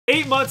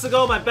8 months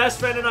ago, my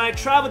best friend and I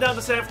traveled down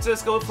to San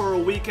Francisco for a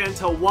weekend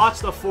to watch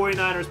the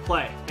 49ers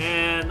play.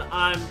 And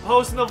I'm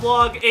posting the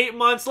vlog 8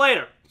 months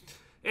later.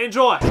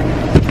 Enjoy. I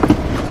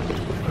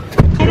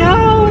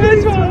know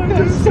it's not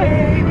the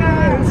same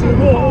as it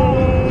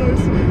was.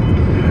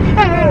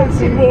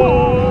 As it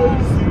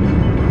was.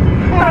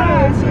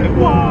 As it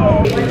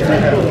was.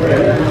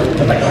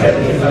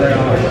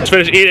 Just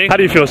finished eating. How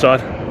do you feel, Sean?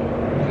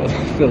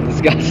 I feel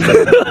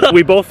disgusting.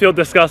 We both feel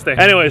disgusting.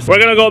 Anyways, we're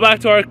gonna go back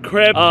to our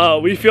crib.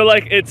 We feel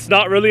like it's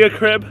not really a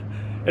crib.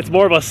 It's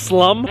more of a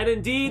slum. And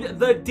indeed,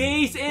 the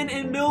Days Inn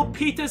in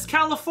Milpitas,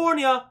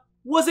 California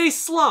was a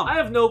slum. I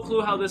have no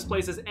clue how this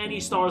place has any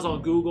stars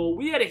on Google.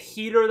 We had a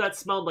heater that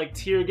smelled like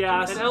tear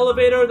gas, an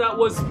elevator that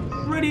was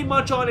pretty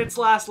much on its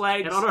last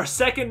legs, and on our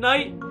second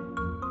night,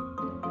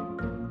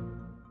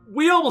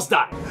 we almost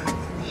died.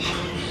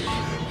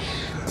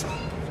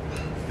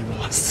 We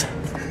lost.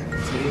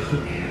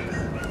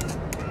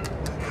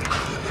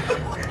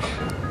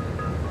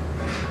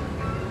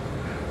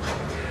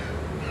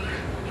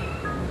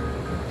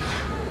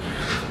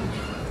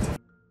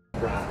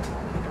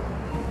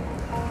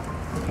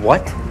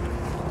 What?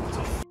 It's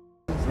a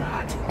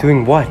rat.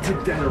 Doing what? It's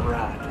a dead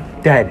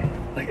rat. Dead.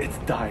 Like it's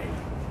dying.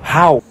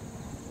 How?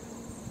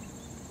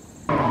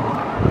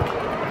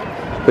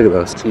 Look at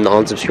those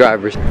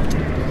non-subscribers.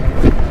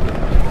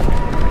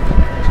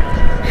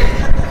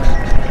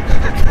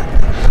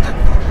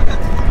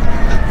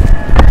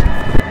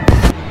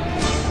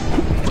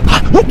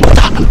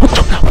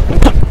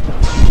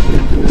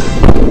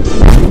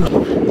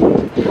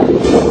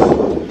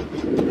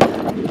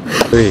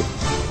 Three,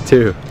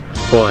 2,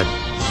 1,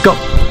 go!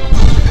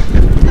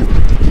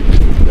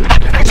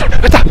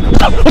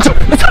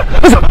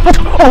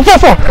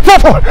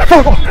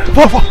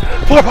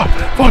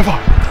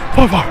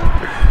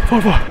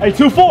 Hey,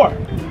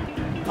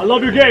 2-4. I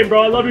love your game,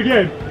 bro. I love your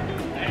game.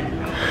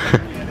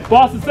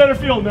 Boston center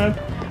field, man.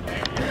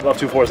 I love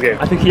 2-4's game.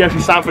 I think he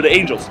actually signed for the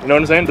Angels. You know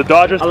what I'm saying? The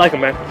Dodgers. I like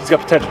him, man. He's got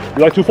potential.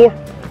 You like 2-4?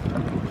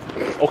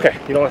 Okay,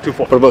 you don't like 2-4.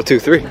 What about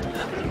 2-3?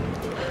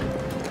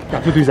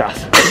 Got 2-3's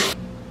ass.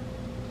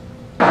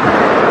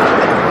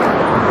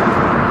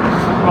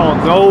 Oh,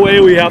 no way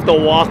we have to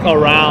walk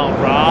around,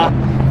 brah.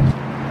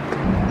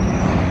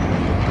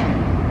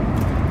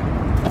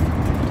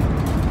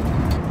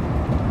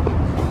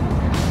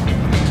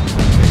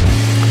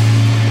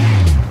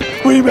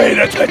 We made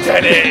it to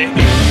Titanic!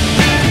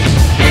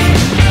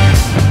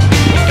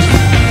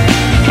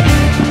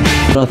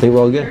 I think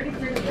we're all good.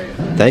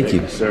 Thank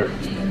you. Sir.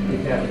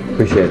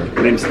 Appreciate it.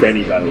 My name's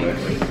Denny, by the way.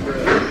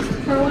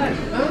 For what?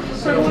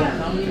 For what?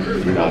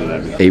 You're not an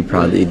enemy. Are you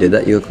proud that you did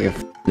that? You look like a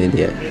f***ing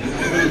idiot.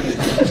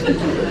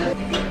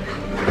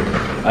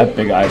 I have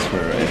big eyes for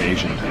an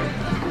Asian.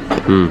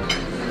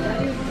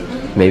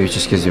 Maybe it's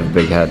just because you have a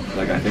big head.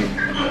 Like, I think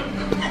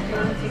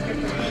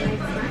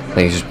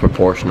it's just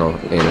proportional,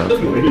 you know.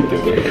 What are you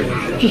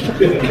doing?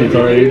 Kids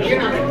our age,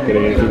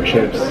 getting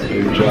internships,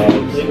 new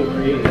jobs,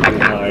 getting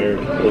hired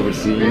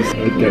overseas.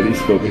 And Denny's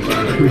spoken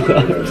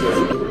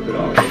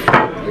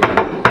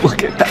 $2.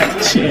 Look at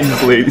that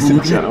cheese, ladies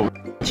and gentlemen.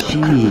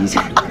 Cheese.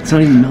 It's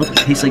not even milk. It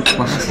tastes like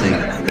plastic.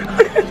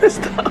 Look at this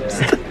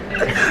toast.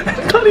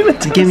 It's not even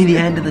Give me the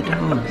end of the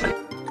toast.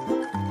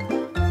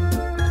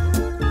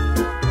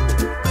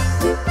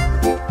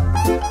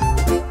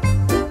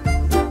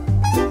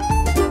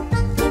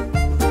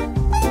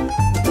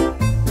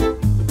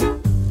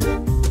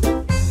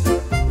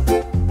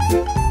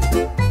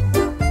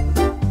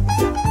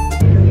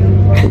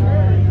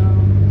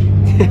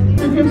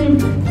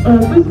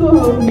 Physical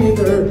health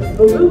measure,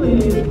 ability,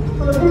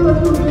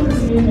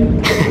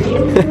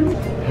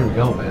 Here we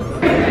go, man.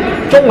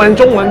 中文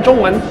中文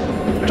中文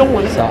中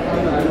文啥？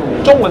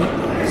中文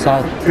啥？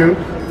中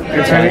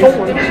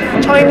文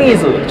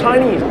Chinese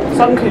Chinese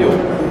Thank you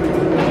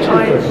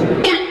Chinese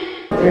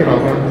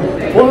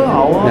我很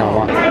好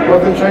啊。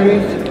Welcome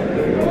Chinese.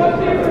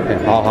 Okay,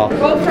 好。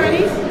 Both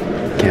Chinese?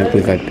 Can't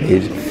believe I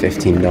paid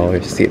 $15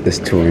 to get this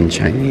tour in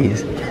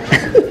Chinese.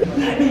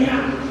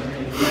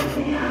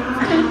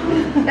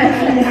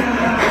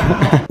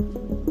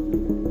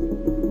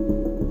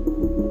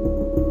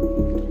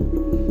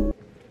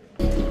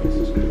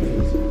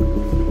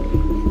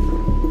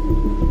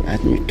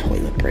 Imagine your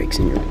toilet breaks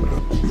in your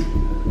room.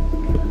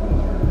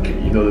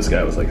 You know this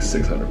guy was like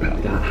 600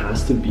 pounds. That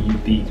has to be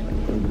the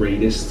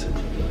greatest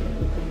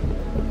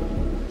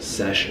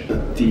session, the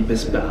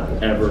deepest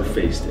bath ever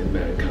faced in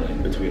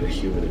mankind between a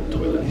human and a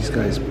toilet. These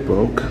guys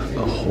broke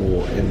a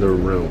hole in their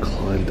room,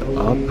 climbed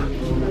up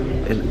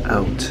and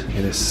out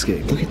and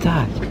escaped. Look at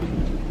that.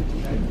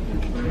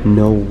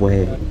 No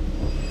way.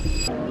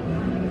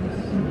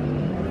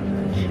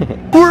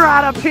 We're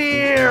out of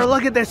here!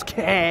 Look at this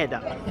kid!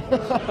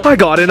 I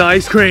got an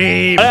ice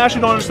cream! I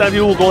actually don't understand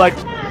people who go like...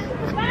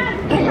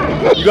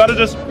 You gotta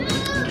just...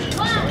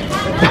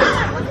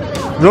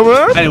 No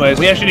man? Anyways,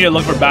 we actually need to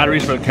look for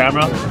batteries for the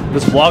camera.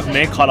 This vlog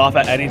may cut off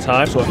at any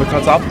time, so if it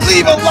cuts off,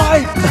 leave a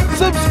like!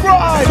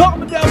 Subscribe!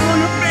 Comment down below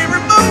your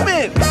favorite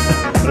movement!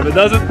 But if it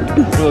doesn't,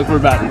 we'll look for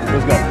batteries.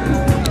 Let's go.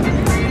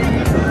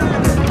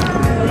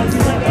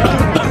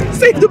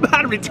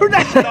 me! Turn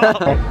that shit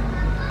off!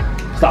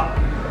 Stop.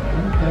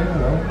 Okay,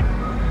 well.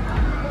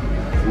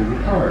 See the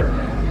card.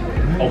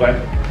 Okay.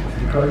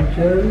 See the card you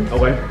chose?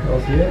 Okay.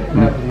 You'll see it. You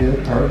have to do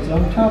the cards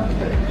on top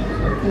of it.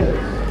 Just like this.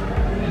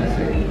 I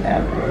say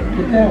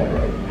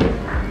abracadabra.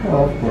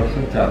 Well, of course,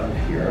 on top of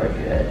here I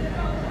get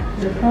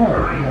your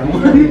card.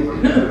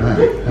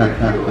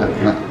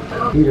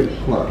 Eight of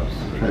clubs.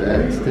 Try that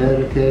instead,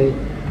 okay?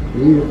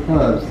 Eight of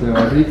clubs. So I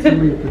need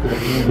somebody to put their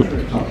hand on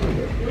top of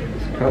it.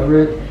 Just cover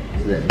it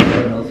so that no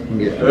one else can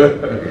get it.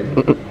 Okay.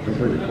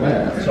 For the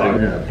glass.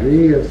 Now,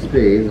 three of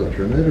spades. I'll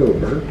turn it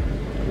over.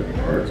 Put the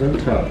cards on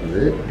top of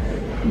it.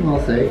 And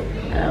I'll say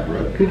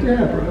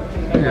abracadabra.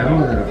 Now,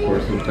 and then of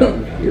course on top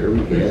of here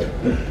we get.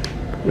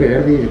 Wait, I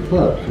have the eight of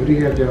clubs. What do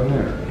you have down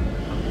there?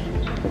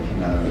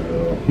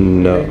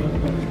 No.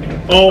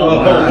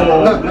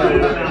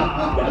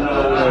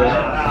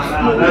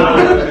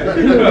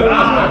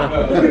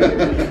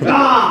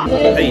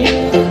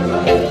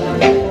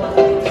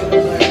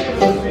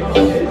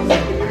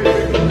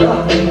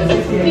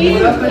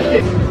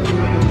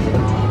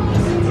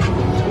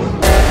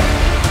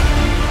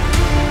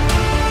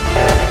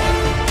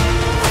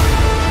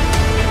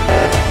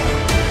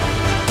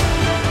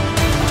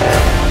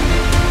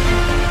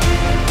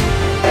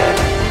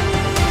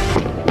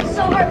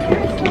 So our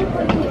parents don't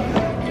put here.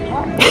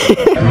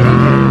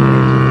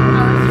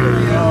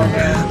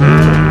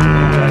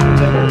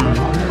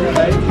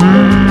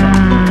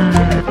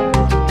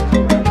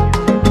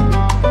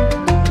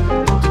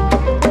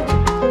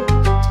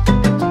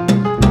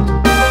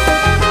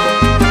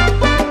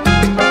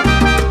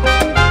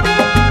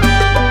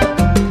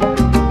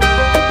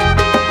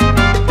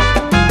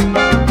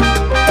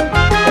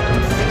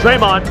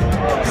 Draymond.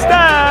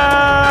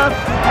 Steph!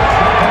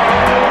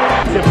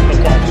 Give him the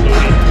ball,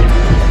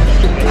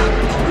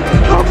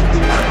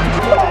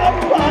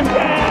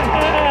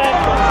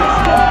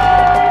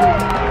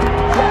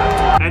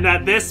 And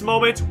at this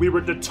moment, we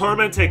were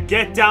determined to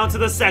get down to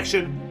the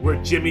section where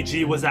Jimmy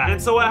G was at.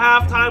 And so at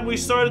halftime, we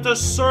started to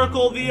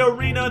circle the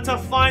arena to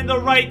find the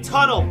right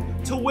tunnel,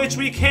 to which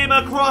we came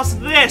across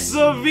this,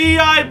 the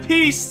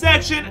VIP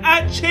section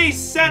at Chase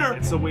Center.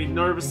 And so we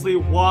nervously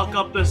walk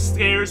up the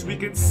stairs. We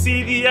can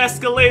see the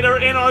escalator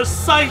in our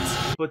sight,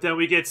 but then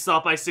we get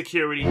stopped by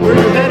security. Where are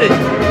you headed?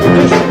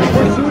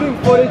 We're shooting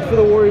footage for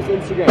the Warriors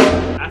Instagram.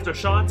 After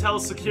Sean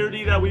tells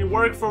security that we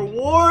work for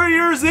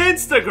Warriors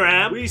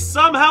Instagram, we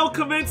somehow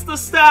convince the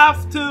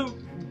staff to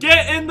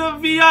get in the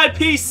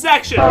VIP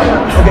section. Okay,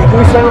 can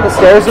we stand on the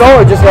stairs at all,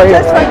 or just right here?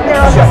 Just right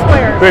there on the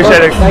square.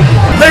 Appreciate it. Thank you.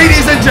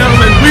 Ladies and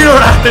gentlemen, we are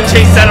at the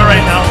Chase Center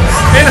right now,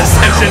 in a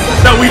section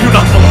that we do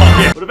not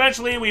belong in. But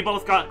eventually, we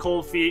both got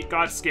cold feet,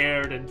 got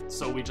scared, and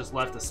so we just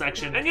left the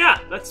section. And yeah,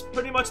 that's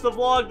pretty much the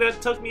vlog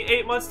that took me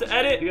 8 months to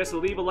edit. If you guys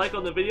will leave a like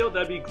on the video,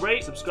 that'd be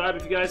great. Subscribe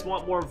if you guys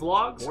want more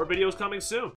vlogs. More videos coming soon.